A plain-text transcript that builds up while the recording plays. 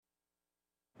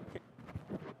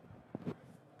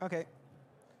Okay.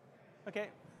 Okay.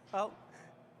 Well,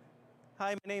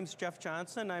 hi, my name's Jeff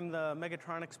Johnson. I'm the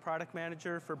Megatronics product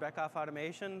manager for Beckhoff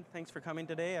Automation. Thanks for coming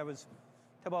today.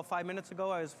 About 5 minutes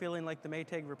ago, I was feeling like the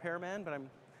Maytag repairman, but I'm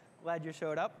glad you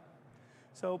showed up.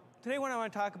 So today what I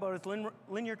want to talk about is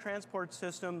linear transport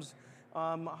systems,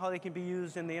 how they can be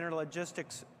used in the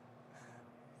interlogistics.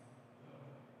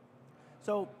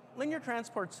 So linear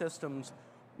transport systems,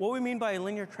 what we mean by a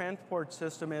linear transport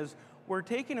system is we're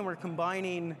taking and we're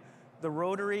combining the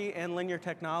rotary and linear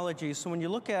technologies. So when you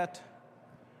look at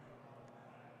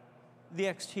the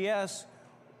XTS,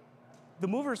 the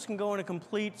movers can go in a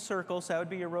complete circle, so that would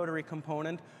be your rotary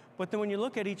component. But then when you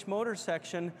look at each motor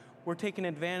section, we're taking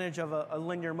advantage of a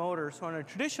linear motor. So on a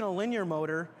traditional linear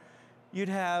motor, you'd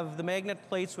have the magnet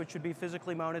plates, which would be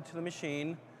physically mounted to the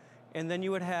machine, and then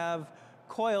you would have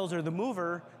coils, or the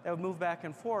mover, that would move back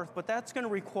and forth, but that's going to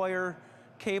require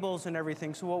cables and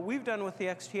everything. So what we've done with the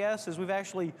XTS is we've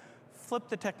actually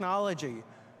flipped the technology.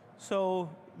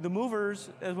 So the movers,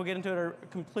 as we'll get into it, are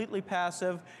completely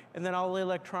passive, and then all the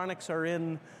electronics are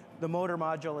in the motor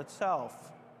module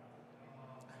itself.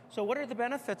 So what are the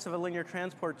benefits of a linear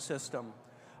transport system?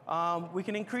 We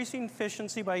can increase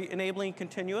efficiency by enabling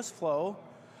continuous flow.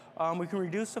 We can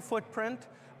reduce the footprint.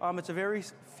 It's a very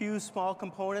few small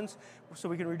components, so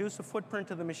we can reduce the footprint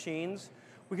of the machines.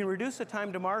 We can reduce the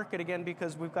time to market, again,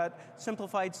 because we've got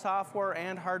simplified software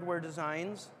and hardware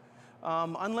designs.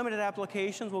 Unlimited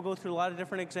applications, we'll go through a lot of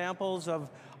different examples of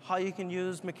how you can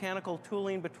use mechanical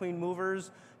tooling between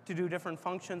movers to do different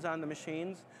functions on the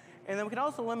machines. And then we can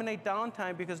also eliminate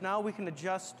downtime, because now we can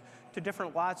adjust to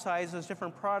different lot sizes,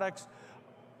 different products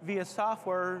via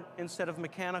software instead of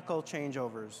mechanical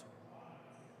changeovers.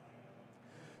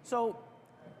 So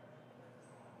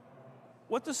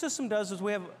what the system does is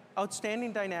we have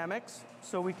outstanding dynamics,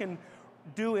 so we can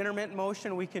do intermittent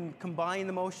motion, we can combine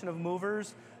the motion of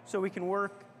movers, so we can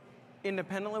work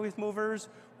independently with movers.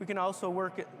 We can also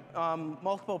work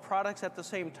multiple products at the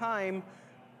same time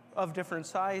of different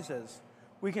sizes.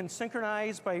 We can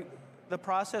synchronize by the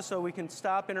process, so we can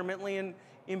stop intermittently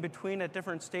in between at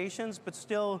different stations, but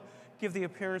still give the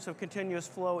appearance of continuous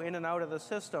flow in and out of the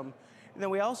system. And then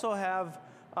we also have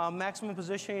maximum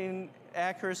positioning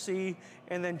accuracy,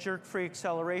 and then jerk-free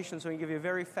acceleration, so we can give you a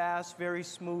very fast, very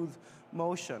smooth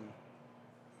motion.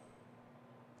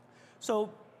 So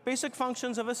basic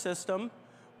functions of a system: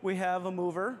 we have a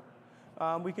mover.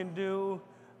 We can do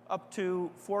up to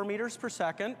 4 meters per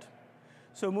second.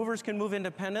 So movers can move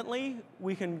independently.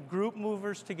 We can group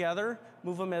movers together,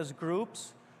 move them as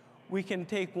groups. We can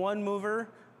take one mover,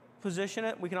 position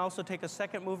it. We can also take a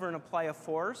second mover and apply a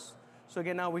force. So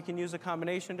again, now we can use a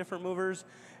combination of different movers.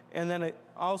 And then it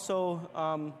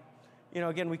also,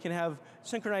 again, we can have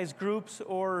synchronized groups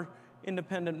or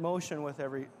independent motion with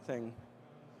everything.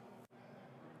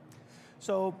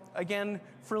 So again,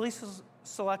 freely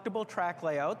selectable track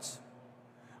layouts.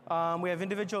 We have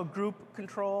individual and group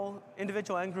control.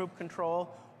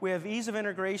 We have ease of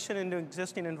integration into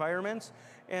existing environments.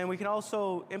 And we can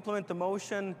also implement the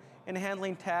motion and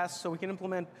handling tasks, so we can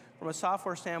implement from a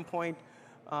software standpoint,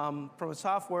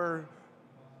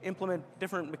 implement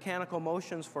different mechanical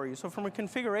motions for you. So from a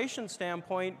configuration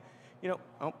standpoint,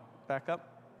 back up.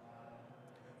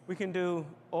 We can do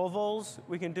ovals,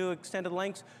 we can do extended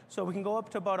lengths, so we can go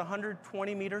up to about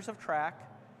 120 meters of track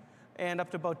and up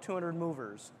to about 200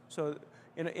 movers, so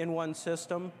in one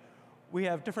system. We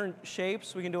have different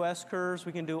shapes. We can do S-curves,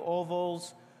 we can do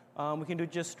ovals, we can do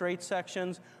just straight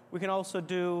sections. We can also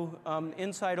do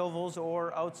inside ovals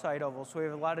or outside ovals, so we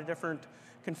have a lot of different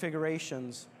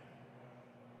configurations.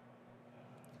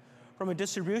 From a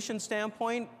distribution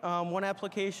standpoint, one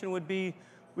application would be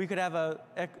we could have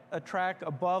a track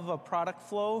above a product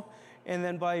flow, and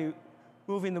then by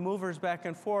moving the movers back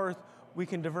and forth, we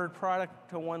can divert product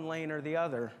to one lane or the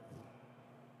other.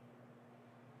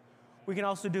 We can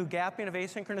also do gapping of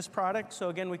asynchronous product. So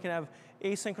again, we can have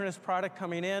asynchronous product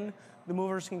coming in, the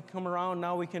movers can come around,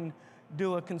 now we can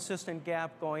do a consistent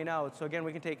gap going out. So again,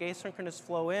 we can take asynchronous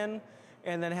flow in,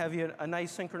 and then have you a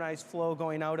nice synchronized flow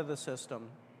going out of the system.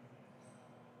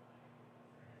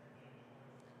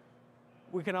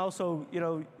 We can also,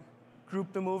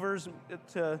 group the movers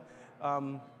to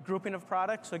grouping of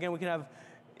products. So again, we can have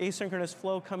asynchronous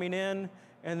flow coming in,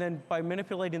 and then by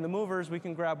manipulating the movers, we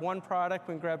can grab one product,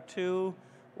 we can grab two,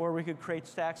 or we could create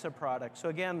stacks of products. So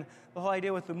again, the whole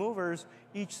idea with the movers,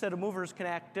 each set of movers can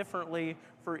act differently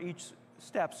for each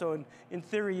step. So in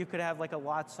theory, you could have like a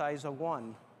lot size of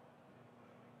 1.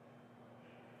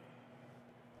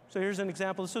 So here's an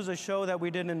example. This was a show that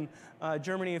we did in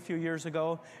Germany a few years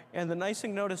ago. And the nice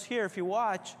thing, notice here, if you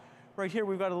watch, right here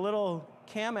we've got a little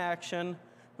cam action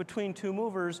between two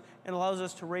movers and allows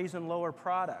us to raise and lower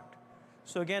product.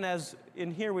 So again, as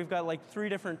in here, we've got like 3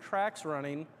 different tracks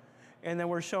running, and then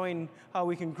we're showing how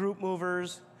we can group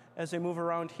movers as they move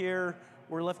around here.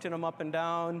 We're lifting them up and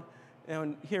down,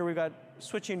 and here we've got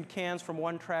switching cans from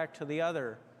one track to the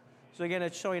other. So again,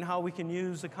 it's showing how we can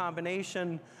use the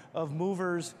combination of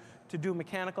movers to do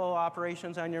mechanical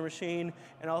operations on your machine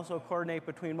and also coordinate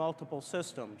between multiple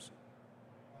systems.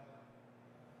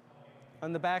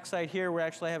 On the back side here, we're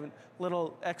actually having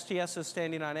little XTSs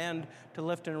standing on end to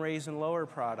lift and raise and lower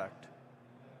product.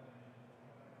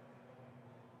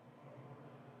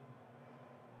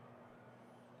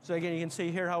 So again, you can see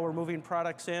here how we're moving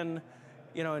products in,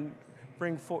 and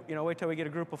wait till we get a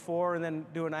group of 4 and then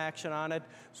do an action on it.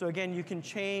 So again, you can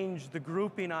change the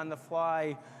grouping on the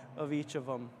fly of each of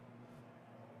them.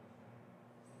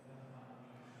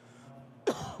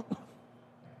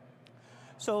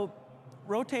 So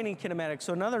rotating kinematics.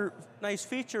 So another nice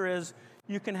feature is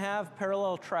you can have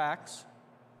parallel tracks,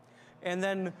 and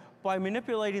then by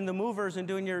manipulating the movers and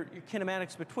doing your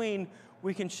kinematics between,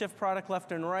 we can shift product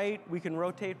left and right, we can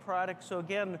rotate product. So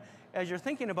again, as you're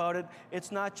thinking about it,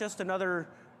 it's not just another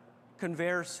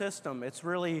conveyor system, it's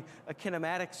really a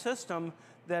kinematic system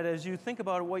that as you think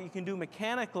about what you can do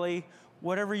mechanically,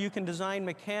 whatever you can design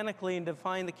mechanically and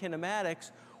define the kinematics,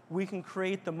 we can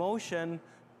create the motion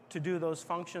to do those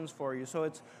functions for you. So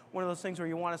it's one of those things where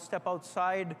you want to step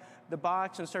outside the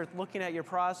box and start looking at your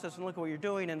process and look at what you're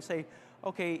doing and say,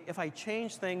 okay, if I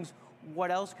change things,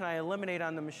 what else can I eliminate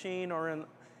on the machine or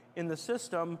in the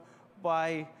system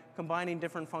by combining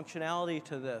different functionality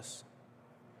to this?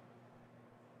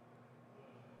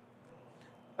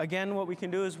 Again, what we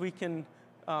can do is we can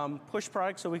push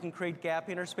product so we can create gap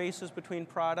interspaces between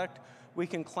product. We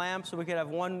can clamp, so we could have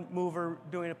one mover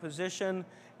doing a position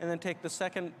and then take the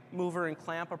second mover and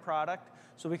clamp a product.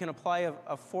 So we can apply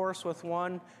a force with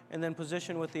one and then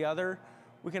position with the other.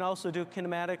 We can also do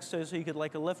kinematics, so you could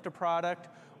lift a product,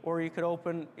 or you could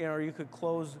open, or you could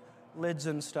close lids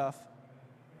and stuff.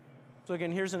 So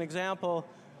again, here's an example,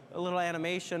 a little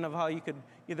animation of how you could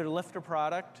either lift a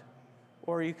product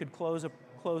or you could close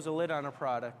a lid on a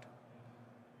product.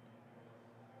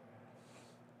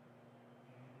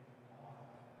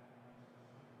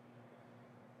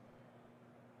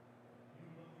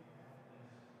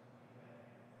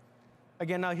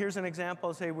 Again, now here's an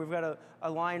example. Say we've got a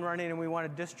line running and we want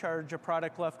to discharge a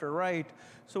product left or right.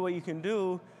 So what you can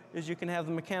do is you can have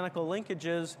the mechanical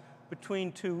linkages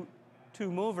between two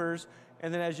movers,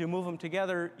 and then as you move them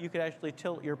together, you could actually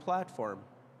tilt your platform.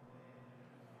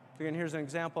 So again, here's an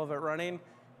example of it running.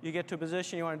 You get to a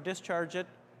position, you want to discharge it,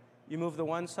 you move the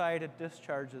one side, it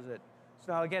discharges it.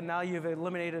 So now again, now you've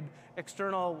eliminated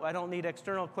I don't need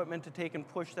external equipment to take and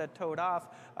push that toad off.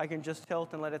 I can just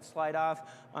tilt and let it slide off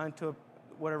onto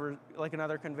whatever, like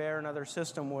another conveyor, another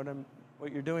system,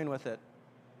 what you're doing with it.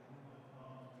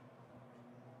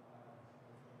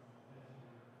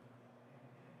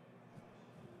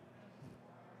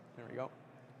 There we go.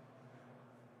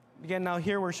 Again, now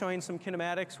here we're showing some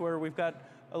kinematics where we've got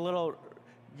a little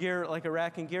gear, like a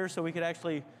rack and gear, so we could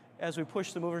actually, as we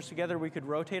push the movers together, we could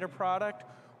rotate a product,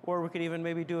 or we could even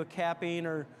maybe do a capping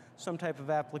or some type of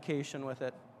application with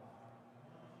it.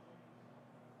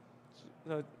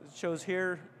 So it shows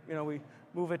here, we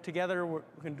move it together, we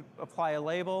can apply a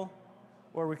label,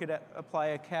 or we could apply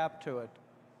a cap to it.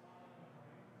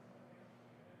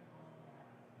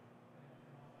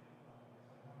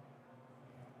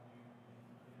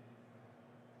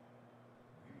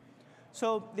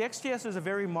 So the XTS is a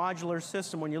very modular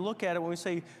system. When you look at it, when we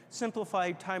say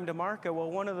simplified time to market, well,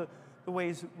 one of the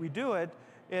ways we do it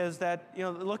is that,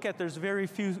 there's very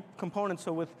few components.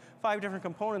 So with 5 different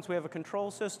components, we have a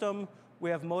control system, we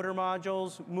have motor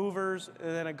modules, movers, and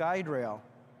then a guide rail.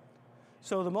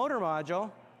 So the motor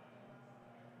module,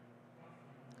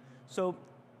 so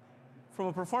from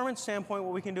a performance standpoint,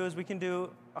 what we can do is we can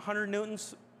do 100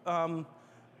 newtons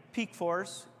peak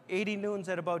force, 80 newtons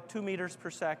at about 2 meters per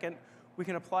second. We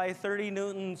can apply 30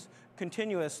 newtons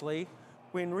continuously.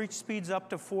 We can reach speeds up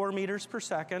to 4 meters per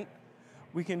second.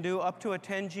 We can do up to a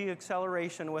 10G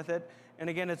acceleration with it. And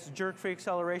again, it's jerk-free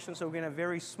acceleration, so we're going to have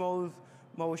very smooth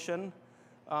motion.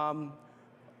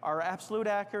 Our absolute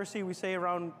accuracy, we say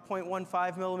around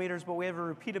 0.15 millimeters, but we have a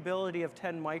repeatability of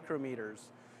 10 micrometers.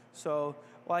 So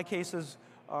a lot of cases,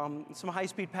 some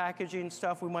high-speed packaging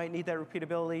stuff, we might need that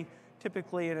repeatability.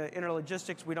 Typically in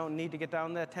interlogistics, we don't need to get down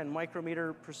to that 10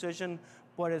 micrometer precision,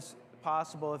 but it's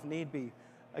possible if need be.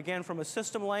 Again, from a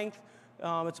system length,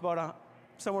 it's about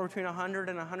somewhere between 100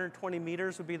 and 120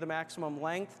 meters would be the maximum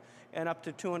length, and up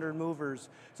to 200 movers.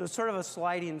 So it's sort of a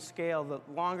sliding scale. The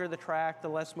longer the track, the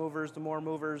less movers, the more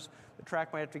movers. The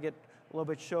track might have to get a little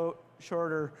bit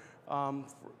shorter for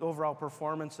overall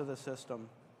performance of the system.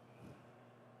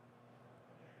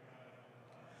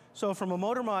 So from a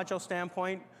motor module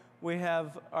standpoint, we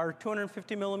have our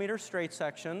 250 millimeter straight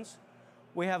sections.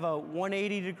 We have a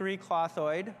 180 degree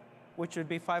clothoid, which would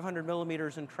be 500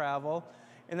 millimeters in travel.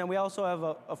 And then we also have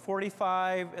a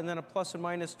 45 and then a plus and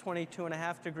minus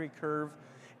 22.5 degree curve.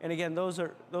 And again, those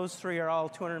three are all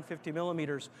 250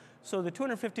 millimeters. So the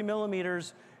 250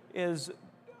 millimeters is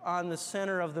on the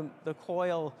center of the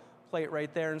coil plate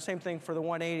right there. And same thing for the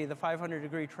 180, the 500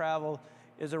 degree travel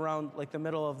is around like the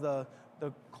middle of the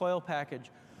coil package.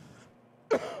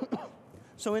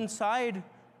 So inside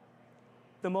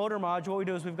the motor module, what we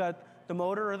do is we've got the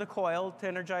motor or the coil to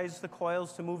energize the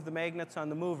coils to move the magnets on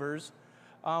the movers.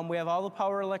 We have all the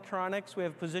power electronics, we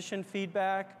have position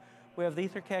feedback, we have the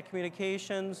EtherCAT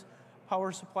communications,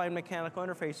 power supply and mechanical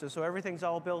interfaces. So everything's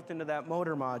all built into that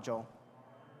motor module.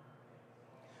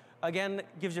 Again,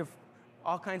 it gives you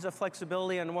all kinds of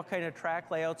flexibility on what kind of track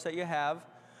layouts that you have.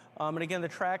 And again, the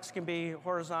tracks can be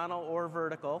horizontal or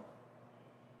vertical.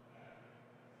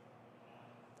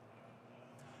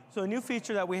 So a new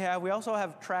feature that we also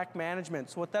have track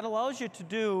management. So what that allows you to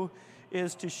do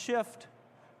is to shift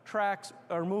tracks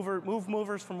or move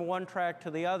movers from one track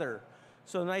to the other.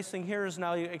 So the nice thing here is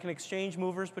now I can exchange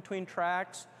movers between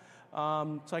tracks.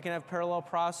 So I can have parallel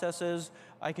processes.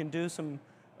 I can do some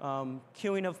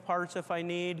queuing of parts if I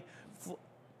need.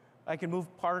 I can move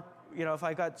if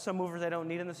I got some movers I don't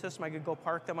need in the system, I could go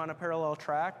park them on a parallel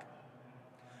track.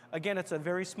 Again, it's a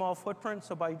very small footprint,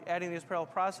 so by adding these parallel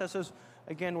processes,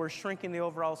 again, we're shrinking the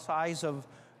overall size of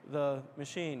the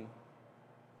machine.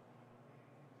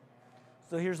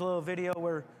 So here's a little video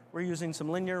where we're using some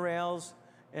linear rails,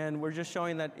 and we're just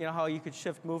showing that how you could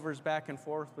shift movers back and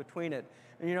forth between it.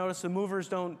 And you notice the movers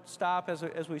don't stop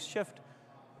as we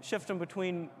shift them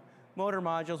between motor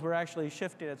modules. We're actually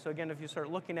shifting it. So again, if you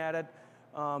start looking at it,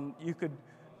 you could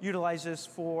utilize this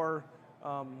for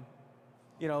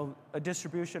a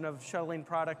distribution of shuttling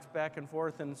products back and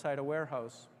forth inside a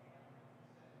warehouse.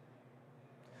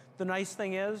 The nice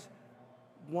thing is,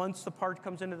 once the part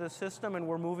comes into the system and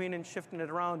we're moving and shifting it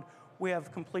around, we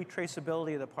have complete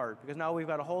traceability of the part, because now we've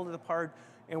got a hold of the part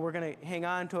and we're going to hang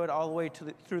on to it all the way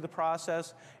through the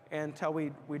process until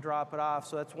we drop it off.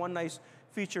 So that's one nice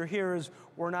feature here, is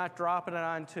we're not dropping it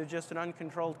onto just an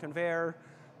uncontrolled conveyor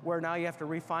where now you have to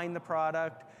refine the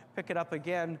product, pick it up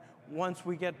again. Once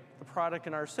we get the product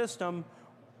in our system,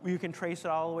 you can trace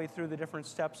it all the way through the different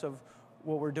steps of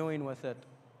what we're doing with it.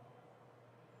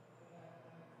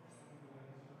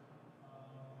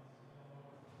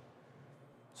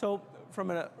 So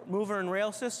from a mover and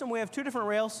rail system, we have two different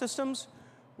rail systems.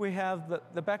 We have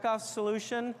the Beckhoff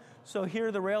solution. So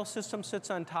here the rail system sits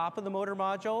on top of the motor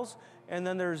modules, and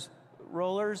then there's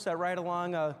rollers that ride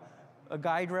along a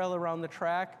guide rail around the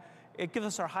track. It gives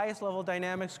us our highest level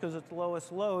dynamics because it's the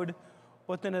lowest load,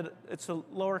 but then it's a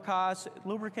lower cost,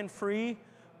 lubricant free.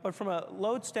 But from a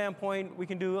load standpoint, we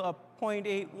can do a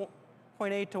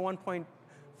 0.8 to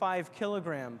 1.5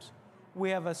 kilograms. We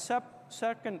have a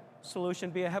second solution,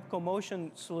 be a HEPCO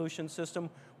motion solution system,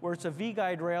 where it's a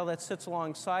V-guide rail that sits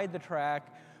alongside the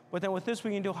track. But then with this,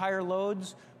 we can do higher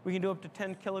loads. We can do up to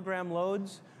 10 kilogram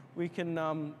loads. We can,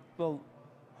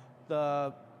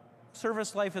 the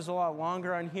service life is a lot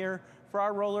longer on here. For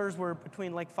our rollers, we're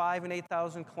between like 5,000 and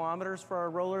 8,000 kilometers for our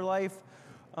roller life,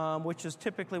 which is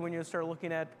typically, when you start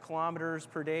looking at kilometers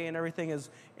per day and everything, is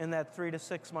in that 3 to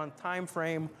 6 month time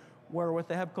frame, where with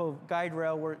the HEPCO guide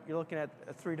rail, you're looking at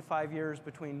 3 to 5 years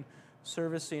between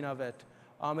servicing of it.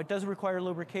 It does require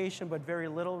lubrication, but very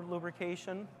little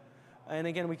lubrication. And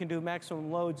again, we can do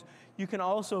maximum loads. You can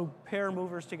also pair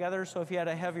movers together, so if you had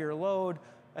a heavier load,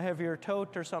 a heavier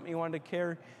tote or something you wanted to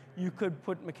carry, you could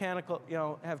put mechanical,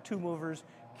 have two movers,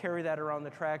 carry that around the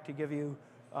track to give you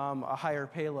a higher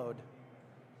payload.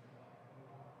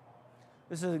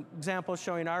 This is an example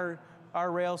showing our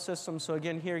rail system. So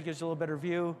again, here it gives you a little better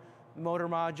view. Motor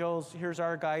modules, here's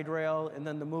our guide rail, and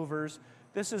then the movers.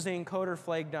 This is the encoder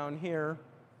flag down here.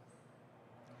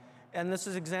 And this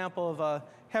is an example of a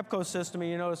HEPCO system. And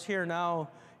you notice here now,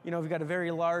 we've got a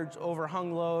very large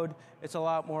overhung load. It's a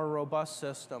lot more robust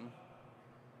system.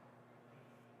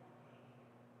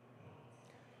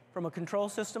 From a control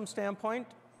system standpoint,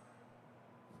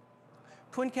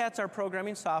 TwinCat's our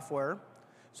programming software.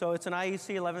 So it's an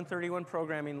IEC 1131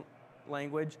 programming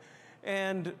language.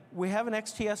 And we have an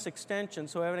XTS extension.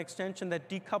 So we have an extension that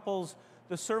decouples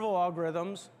the servo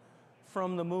algorithms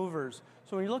from the movers.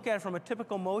 So when you look at it from a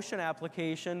typical motion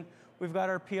application, we've got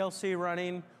our PLC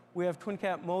running, we have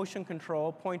TwinCat motion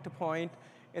control, point to point,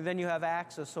 and then you have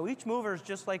axis. So each mover is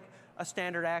just like a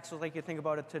standard axis, like you think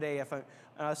about it today. If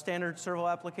a standard servo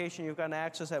application, you've got an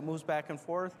axis that moves back and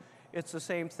forth, it's the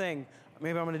same thing.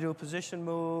 Maybe I'm going to do a position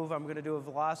move, I'm going to do a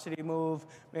velocity move,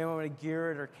 maybe I'm going to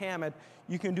gear it or cam it.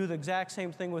 You can do the exact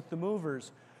same thing with the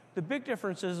movers. The big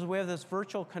difference is we have this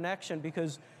virtual connection,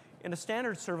 because in a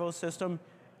standard servo system,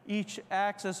 each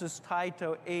axis is tied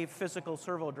to a physical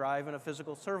servo drive and a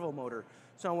physical servo motor.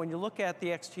 So when you look at the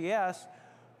XTS,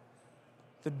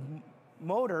 the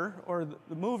motor or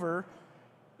the mover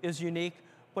is unique,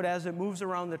 but as it moves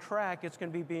around the track, it's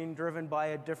going to be being driven by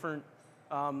a different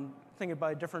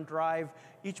drive.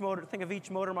 Think of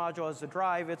each motor module as a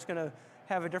drive. It's going to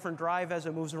have a different drive as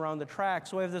it moves around the track.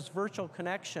 So we have this virtual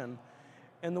connection.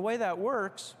 And the way that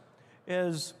works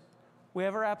is we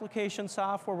have our application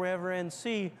software, we have our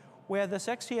NC, we have this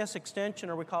XTS extension,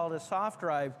 or we call it a soft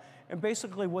drive. And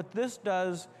basically what this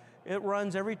does, it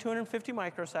runs every 250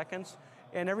 microseconds.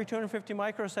 And every 250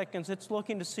 microseconds, it's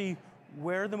looking to see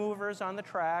where the mover is on the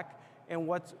track and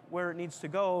where it needs to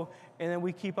go. And then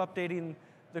we keep updating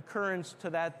the currents to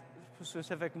that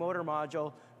specific motor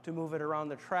module to move it around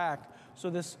the track. So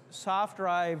this soft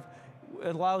drive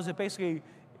allows it, basically,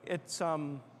 it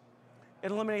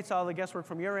eliminates all the guesswork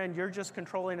from your end. You're just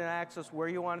controlling an axis, where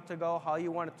you want it to go, how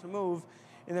you want it to move,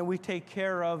 and then we take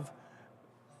care of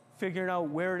figuring out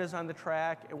where it is on the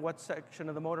track and what section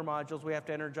of the motor modules we have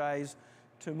to energize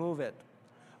to move it.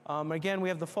 Again, we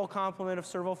have the full complement of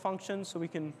servo functions, so we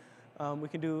can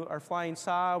do our flying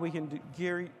saw, we can do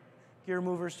gear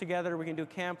movers together, we can do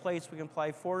cam plates, we can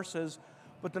apply forces.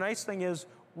 But the nice thing is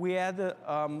we add the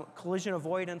collision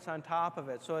avoidance on top of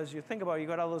it. So as you think about it, you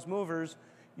got all those movers,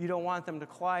 you don't want them to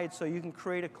collide, so you can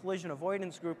create a collision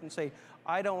avoidance group and say,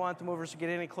 I don't want the movers to get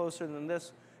any closer than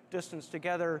this distance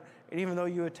together. And even though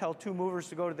you would tell two movers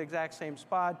to go to the exact same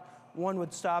spot, one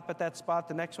would stop at that spot,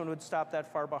 the next one would stop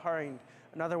that far behind.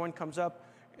 Another one comes up,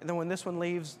 and then when this one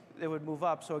leaves, it would move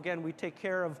up. So again, we take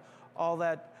care of all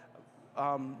that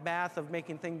math of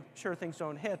making sure things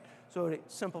don't hit, so it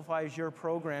simplifies your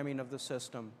programming of the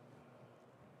system.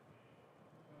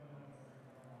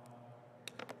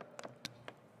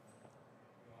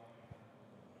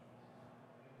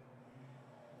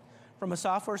 From a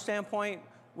software standpoint,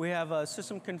 we have a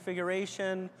system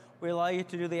configuration. We allow you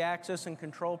to do the access and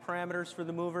control parameters for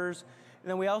the movers. And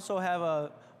then we also have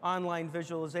a online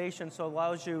visualization, so it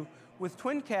allows you, with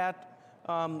TwinCat,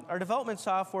 our development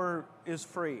software is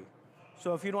free.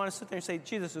 So if you want to sit there and say,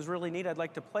 gee, this is really neat, I'd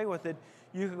like to play with it,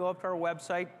 you can go up to our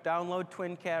website, download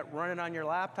TwinCat, run it on your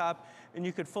laptop, and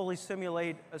you could fully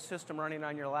simulate a system running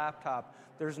on your laptop.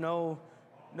 There's no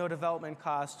development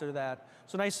cost to that.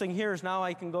 So the nice thing here is now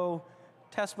I can go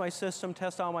test my system,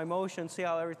 test all my motion, see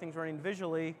how everything's running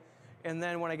visually, and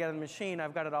then when I get on the machine,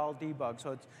 I've got it all debugged.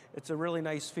 So it's a really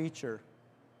nice feature.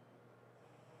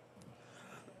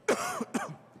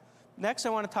 Next, I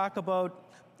want to talk about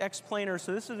X-Planar.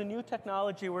 So this is a new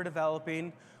technology we're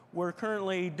developing. We're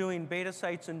currently doing beta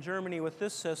sites in Germany with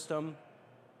this system.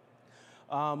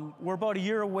 We're about a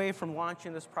year away from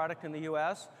launching this product in the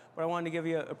US, but I wanted to give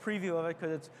you a preview of it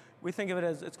because we think of it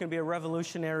as it's going to be a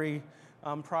revolutionary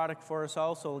product for us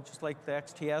also, just like the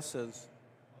XTS is.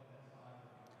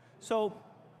 So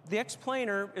the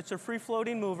X-Planar, it's a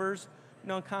free-floating movers,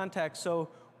 no contact. So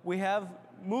we have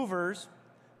movers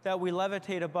that we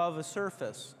levitate above a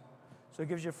surface. So it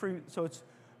gives you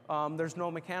there's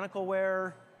no mechanical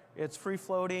wear, it's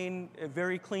free-floating, a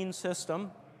very clean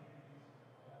system.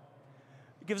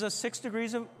 It gives us 6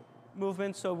 degrees of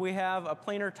movement, so we have a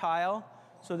planar tile.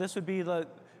 So this would be where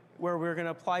we're going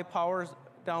to apply power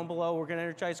down below. We're going to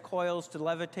energize coils to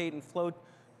levitate and float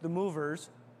the movers.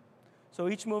 So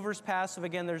each mover is passive.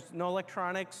 Again, there's no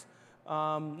electronics,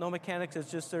 no mechanics.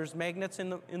 It's just there's magnets in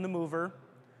the mover.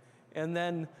 And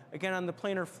then, again, on the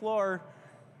planar floor,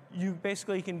 you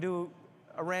basically can do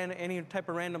any type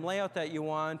of random layout that you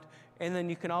want, and then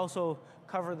you can also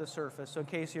cover the surface. So in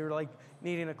case you're like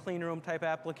needing a clean room type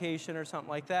application or something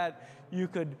like that, you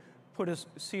could put a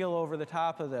seal over the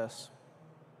top of this.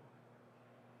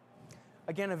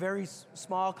 Again, a very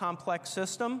small, complex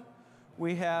system.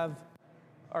 We have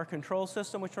our control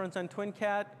system, which runs on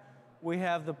TwinCat. We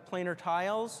have the planar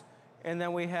tiles, and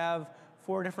then we have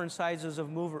 4 different sizes of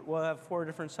mover. We'll have 4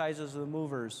 different sizes of the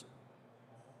movers.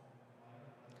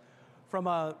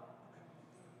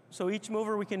 So each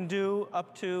mover we can do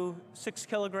up to 6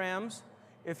 kilograms.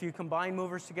 If you combine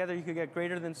movers together, you could get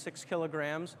greater than 6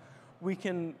 kilograms. We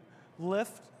can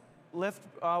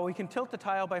we can tilt the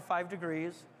tile by 5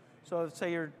 degrees. So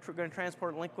say you're going to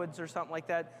transport liquids or something like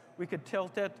that, we could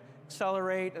tilt it,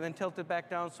 accelerate, and then tilt it back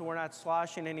down so we're not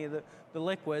sloshing any of the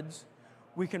liquids.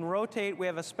 We can rotate. We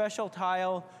have a special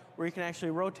tile where you can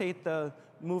actually rotate the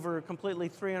mover completely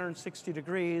 360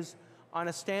 degrees. On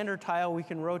a standard tile, we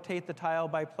can rotate the tile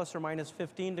by plus or minus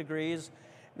 15 degrees.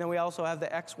 And then we also have the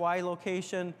XY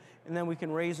location, and then we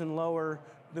can raise and lower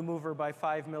the mover by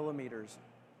 5 millimeters.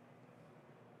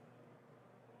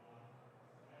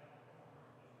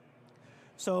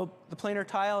 So the planar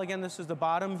tile, again, this is the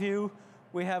bottom view.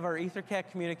 We have our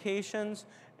EtherCAT communications,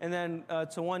 and then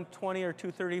it's a 120 or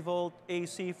 230 volt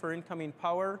AC for incoming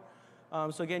power.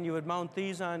 So again, you would mount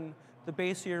these on the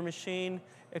base of your machine.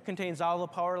 It contains all the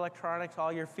power electronics,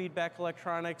 all your feedback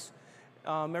electronics,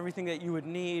 everything that you would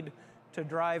need to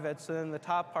drive it. So then the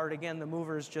top part, again, the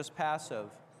mover is just passive.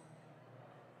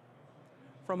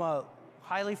 From a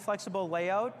highly flexible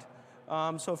layout,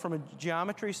 so from a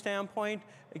geometry standpoint,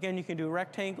 again, you can do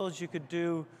rectangles, you could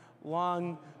do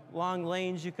long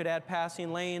lanes, you could add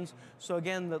passing lanes. So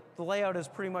again, the layout is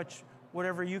pretty much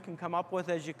whatever you can come up with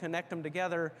as you connect them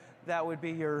together. That would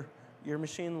be your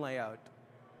machine layout.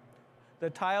 The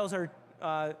tiles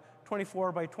are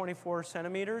 24 by 24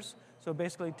 centimeters, so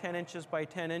basically 10 inches by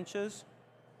 10 inches.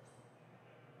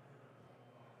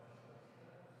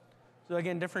 So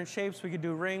again, different shapes. We could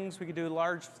do rings, we could do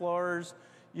large floors,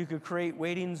 you could create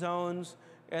waiting zones,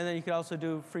 and then you could also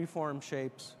do freeform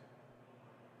shapes.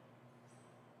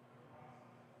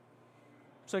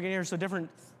 So again, here's the different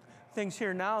things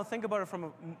here. Now think about it from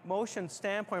a motion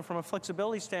standpoint, from a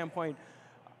flexibility standpoint.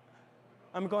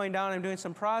 I'm going down, I'm doing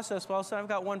some process, well, so I've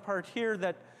got one part here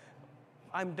that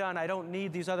I'm done. I don't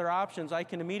need these other options. I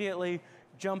can immediately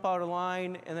jump out of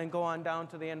line and then go on down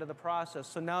to the end of the process.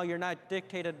 So now you're not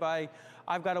dictated by,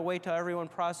 I've got to wait till everyone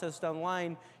processed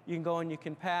online. You can go and you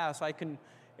can pass. I can,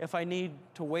 if I need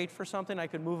to wait for something, I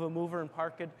could move a mover and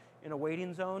park it in a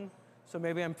waiting zone. So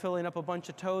maybe I'm filling up a bunch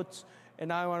of totes, and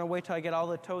now I want to wait till I get all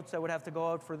the totes that would have to go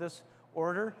out for this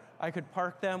order. I could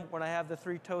park them when I have the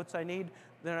 3 totes I need,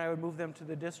 then I would move them to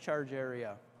the discharge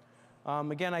area.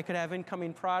 Again, I could have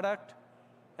incoming product,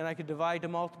 and I could divide to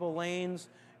multiple lanes,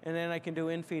 and then I can do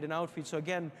infeed and outfeed. So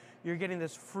again, you're getting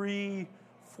this free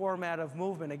format of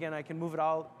movement. Again, I can move it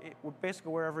all,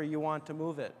 basically wherever you want to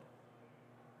move it.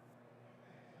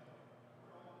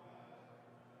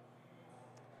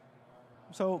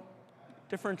 So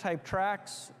different type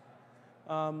tracks.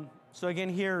 So again,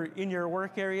 here in your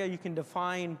work area, you can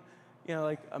define,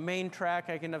 like a main track.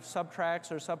 I can have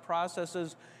sub-tracks or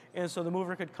sub-processes. And so the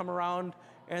mover could come around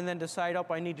and then decide,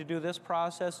 I need to do this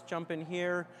process, jump in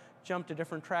here, jump to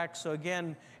different tracks. So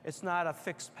again, it's not a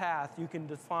fixed path. You can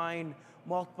define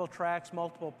multiple tracks,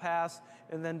 multiple paths,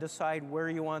 and then decide where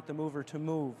you want the mover to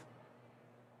move.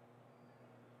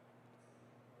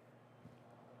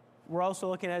 We're also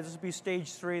looking at, this will be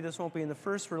stage 3, this won't be in the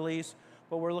first release,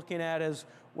 but we're looking at is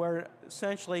where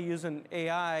essentially using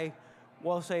AI,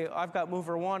 we'll say, I've got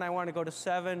mover 1, I want to go to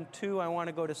 7, 2, I want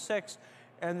to go to 6,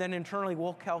 and then internally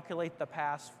we'll calculate the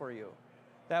pass for you.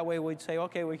 That way we'd say,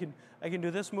 okay, I can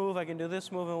do this move, I can do this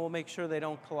move, and we'll make sure they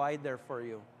don't collide there for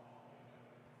you.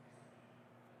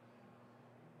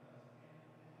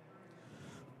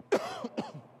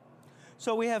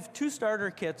 So we have 2 starter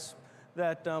kits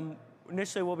that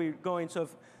initially we'll be going. So if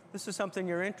this is something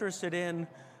you're interested in,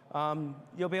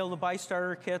 you'll be able to buy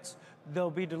starter kits.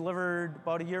 They'll be delivered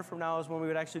about a year from now is when we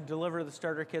would actually deliver the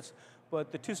starter kits.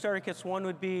 But the 2 starter kits, one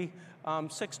would be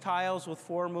 6 tiles with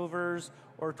 4 movers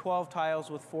or 12 tiles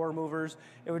with 4 movers.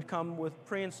 It would come with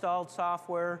pre-installed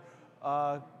software,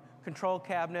 control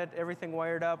cabinet, everything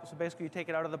wired up. So basically you take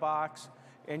it out of the box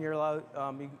and you're allowed,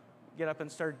 you get up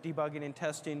and start debugging and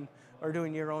testing or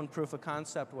doing your own proof of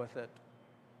concept with it.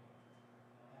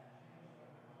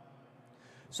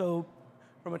 So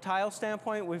from a tile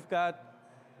standpoint, we've got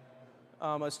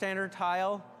a standard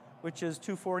tile, which is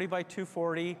 240 by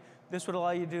 240. This would allow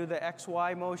you to do the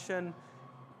XY motion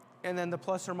and then the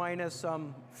plus or minus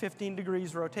 15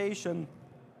 degrees rotation.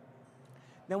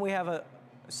 Then we have a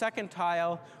second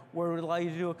tile where it would allow you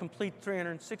to do a complete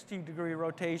 360 degree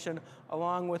rotation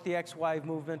along with the XY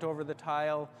movement over the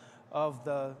tile of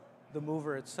the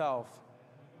mover itself.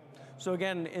 So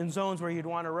again, in zones where you'd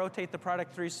want to rotate the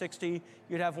product 360,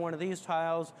 you'd have one of these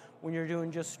tiles. When you're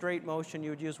doing just straight motion,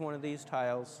 you would use one of these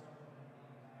tiles.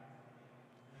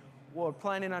 We're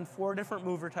planning on 4 different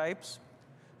mover types.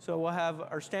 So we'll have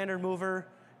our standard mover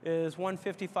is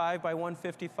 155 by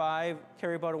 155,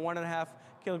 carry about a 1.5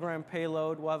 kilogram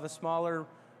payload. We'll have a smaller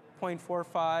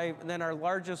 0.45, and then our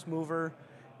largest mover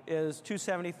is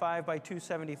 275 by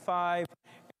 275.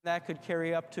 That could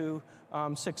carry up to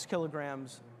 6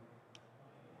 kilograms.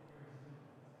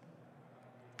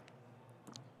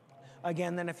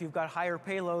 Again, then if you've got higher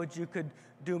payloads, you could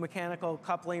do mechanical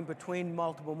coupling between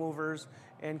multiple movers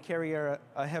and carry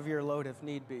a heavier load if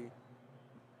need be.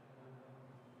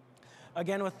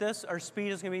 Again, with this, our speed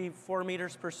is going to be 4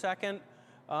 meters per second.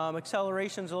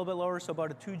 Acceleration is a little bit lower, so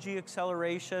about a 2G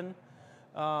acceleration.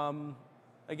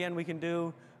 Again, we can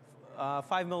do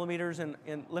 5 millimeters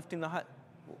in lifting the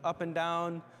up and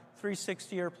down,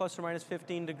 360 or plus or minus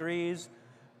 15 degrees,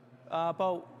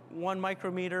 about 1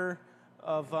 micrometer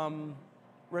of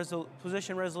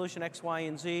position resolution X, Y,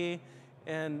 and Z,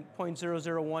 and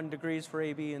 0.001 degrees for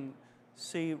A, B, and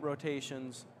C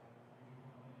rotations.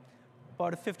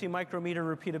 About a 50 micrometer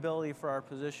repeatability for our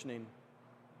positioning.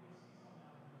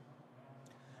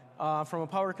 From a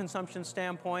power consumption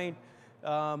standpoint,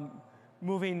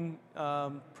 moving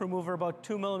per mover about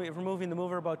 2 millimeters, removing the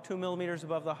mover about 2 millimeters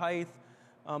above the height.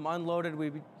 Unloaded,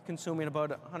 we'd be consuming about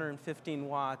 115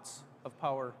 watts of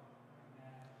power.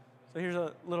 So here's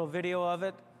a little video of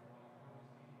it.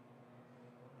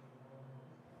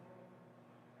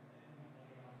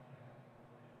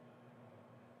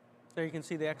 There you can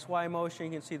see the XY motion,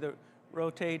 you can see the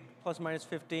rotate plus minus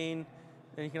 15,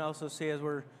 and you can also see as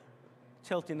we're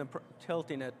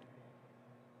tilting it.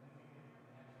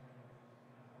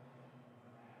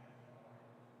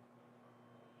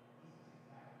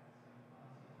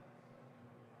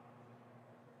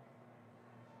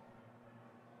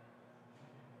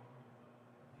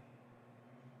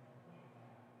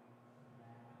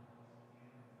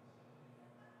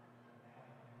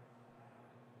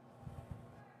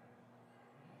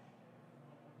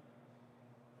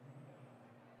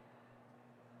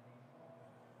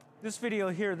 This video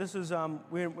here, this is when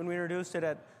we introduced it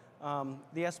at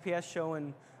the SPS show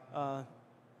in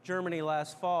Germany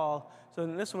last fall. So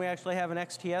in this one, we actually have an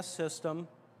XTS system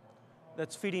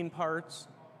that's feeding parts.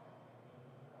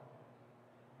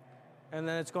 And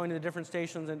then it's going to the different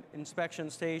stations, an inspection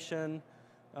station.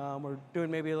 We're doing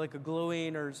maybe like a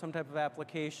gluing or some type of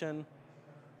application.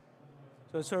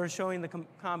 So it's sort of showing the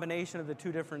combination of the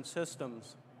two different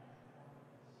systems.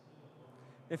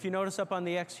 If you notice up on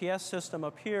the XTS system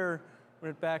up here,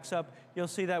 when it backs up, you'll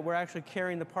see that we're actually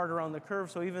carrying the part around the curve.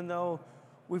 So even though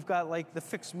we've got like the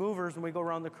fixed movers when we go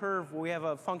around the curve, we have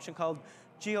a function called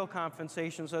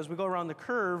geocompensation. So as we go around the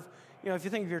curve, if you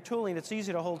think of your tooling, it's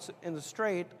easy to hold in the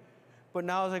straight. But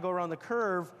now as I go around the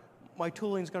curve, my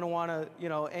tooling's going to want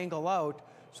to, angle out.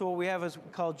 So what we have is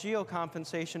called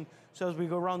geocompensation. So as we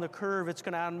go around the curve, it's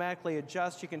going to automatically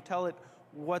adjust. You can tell it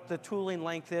what the tooling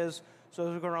length is. So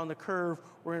as we go around the curve,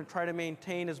 we're going to try to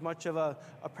maintain as much of a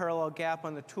parallel gap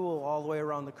on the tool all the way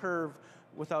around the curve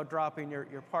without dropping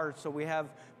your parts. So we have,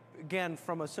 again,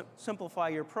 from simplify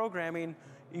your programming,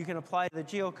 you can apply the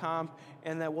geocomp,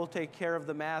 and that will take care of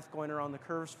the math going around the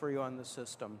curves for you on the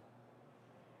system.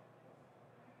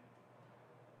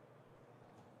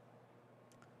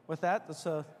 With that, that's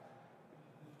a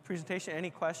presentation. Any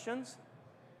questions?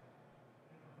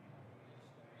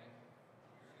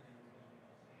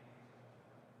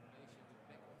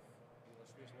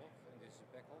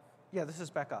 Yeah, this is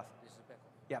back off. This is back off.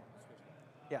 Yeah.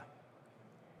 Yeah.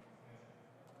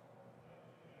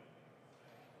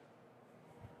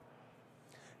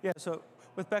 Yeah, so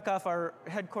with Beckhoff, our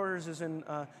headquarters is in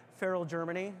Ferl,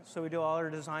 Germany, so we do all our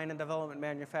design and development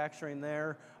manufacturing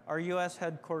there. Our US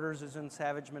headquarters is in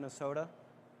Savage, Minnesota.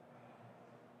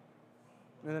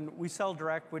 And then we sell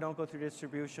direct, we don't go through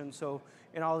distribution, so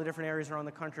in all the different areas around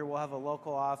the country, we'll have a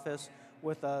local office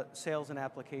with a sales and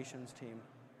applications team.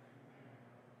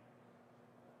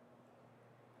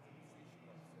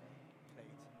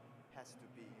 Has to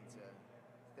be in the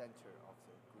center of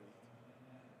the grid.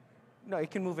 No,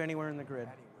 it can move anywhere in the grid.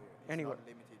 Anywhere.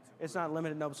 It's not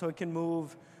limited, no. So it can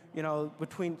move,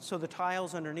 between, so the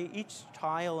tiles underneath, each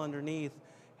tile underneath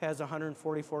has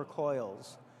 144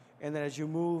 coils. And then as you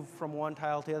move from one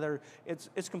tile to the other,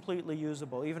 it's completely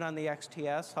usable. Even on the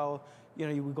XTS, how,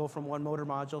 you would go from one motor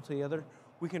module to the other,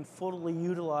 we can fully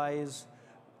utilize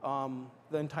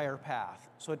the entire path.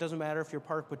 So it doesn't matter if you're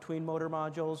parked between motor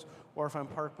modules or if I'm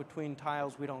parked between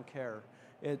tiles, we don't care.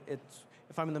 If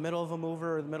I'm in the middle of a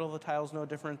mover or the middle of the tile is no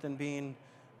different than being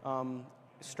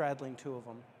straddling two of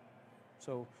them.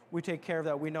 So we take care of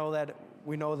that. We know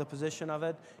the position of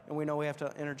it, and we know we have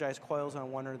to energize coils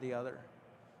on one or the other.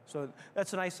 So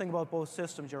that's the nice thing about both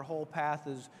systems. Your whole path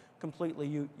is completely,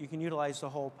 you can utilize the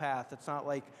whole path. It's not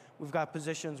like we've got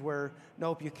positions where,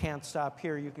 nope, you can't stop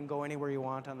here. You can go anywhere you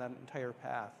want on that entire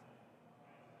path.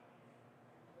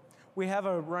 We have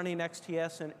a running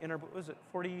XTS in our, was it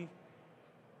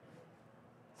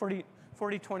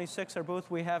 4026, our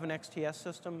booth. We have an XTS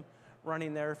system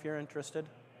running there if you're interested.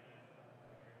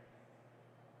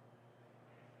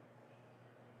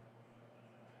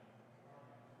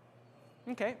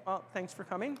 Okay, well, thanks for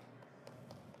coming.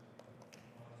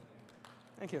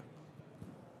 Thank you.